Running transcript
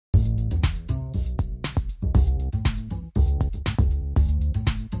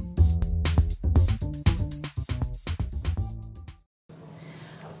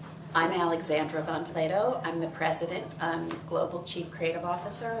I'm Alexandra von Plato. I'm the President and Global Chief Creative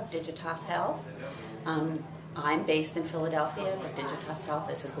Officer of Digitas Health. I'm based in Philadelphia, but Digitas Health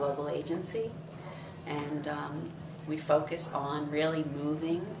is a global agency. And we focus on really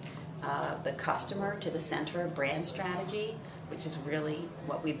moving the customer to the center of brand strategy, which is really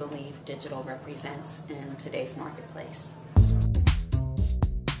what we believe digital represents in today's marketplace.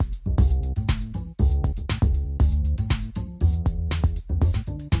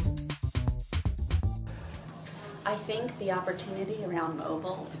 I think the opportunity around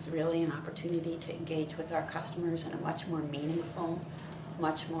mobile is really an opportunity to engage with our customers in a much more meaningful,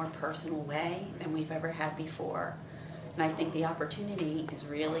 much more personal way than we've ever had before. And I think the opportunity is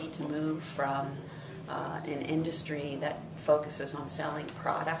really to move from an industry that focuses on selling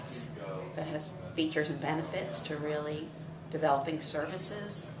products that has features and benefits to really developing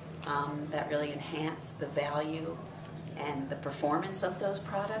services that really enhance the value and the performance of those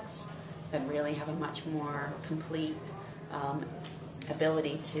products, that really have a much more complete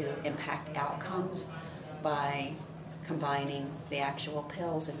ability to impact outcomes by combining the actual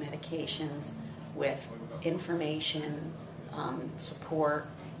pills and medications with information, support,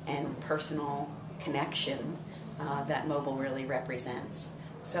 and personal connection that mobile really represents.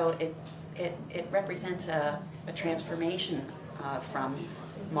 So it represents a transformation from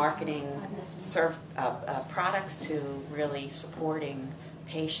marketing products to really supporting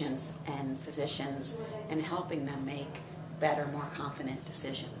patients and physicians and helping them make better, more confident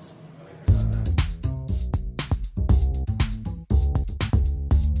decisions.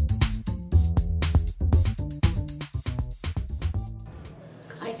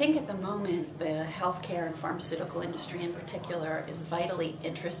 I think at the moment the healthcare and pharmaceutical industry in particular is vitally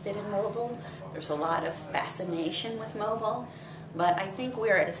interested in mobile. There's a lot of fascination with mobile, but I think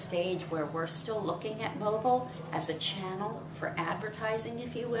we're at a stage where we're still looking at mobile as a channel for advertising,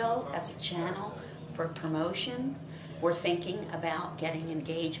 if you will, as a channel for promotion. We're thinking about getting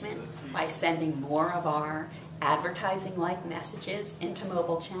engagement by sending more of our advertising-like messages into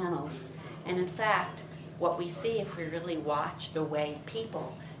mobile channels. And in fact, what we see if we really watch the way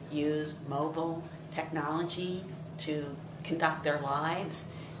people use mobile technology to conduct their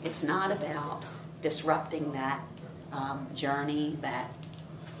lives, it's not about disrupting that journey, that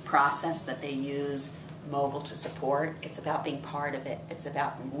process that they use mobile to support. It's about being part of it. It's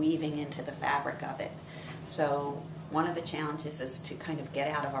about weaving into the fabric of it. So one of the challenges is to kind of get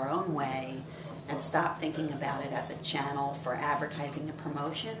out of our own way and stop thinking about it as a channel for advertising and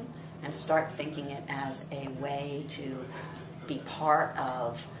promotion, and start thinking it as a way to be part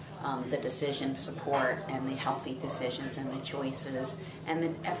of the decision support and the healthy decisions and the choices and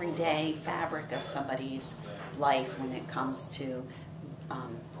the everyday fabric of somebody's life when it comes to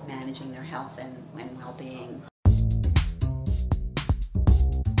managing their health and well-being.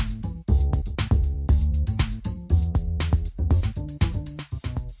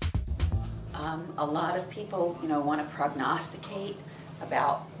 A lot of people, want to prognosticate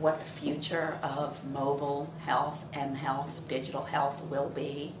about what the future of mobile health, m-health, digital health will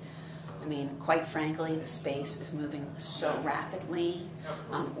be. I mean, quite frankly, the space is moving so rapidly.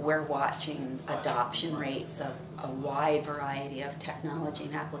 We're watching adoption rates of a wide variety of technology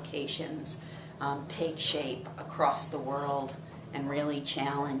and applications take shape across the world and really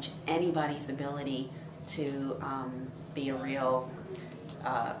challenge anybody's ability to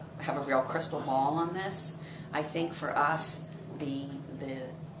have a real crystal ball on this. I think for us, the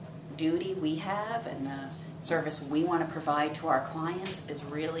duty we have and the service we want to provide to our clients is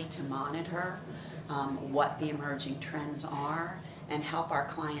really to monitor what the emerging trends are and help our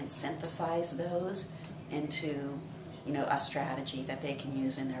clients synthesize those into a strategy that they can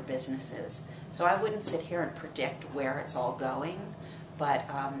use in their businesses. So I wouldn't sit here and predict where it's all going, but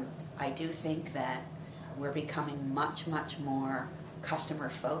I do think that we're becoming much, much more customer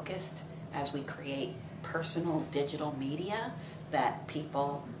focused as we create personal digital media that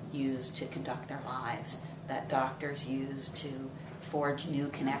people use to conduct their lives, that doctors use to forge new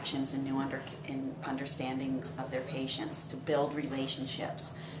connections and new understandings of their patients, to build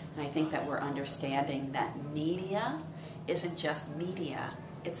relationships. And I think that we're understanding that media isn't just media,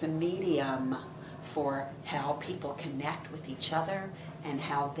 it's a medium for how people connect with each other and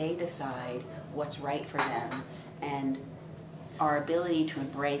how they decide what's right for them. And our ability to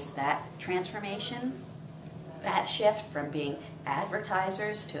embrace that transformation, that shift from being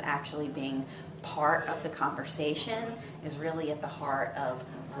advertisers to actually being part of the conversation, is really at the heart of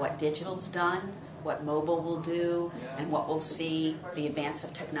what digital's done, what mobile will do, and what we'll see the advance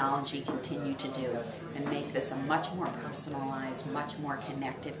of technology continue to do, and make this a much more personalized, much more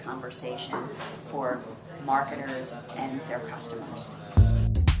connected conversation for marketers and their customers.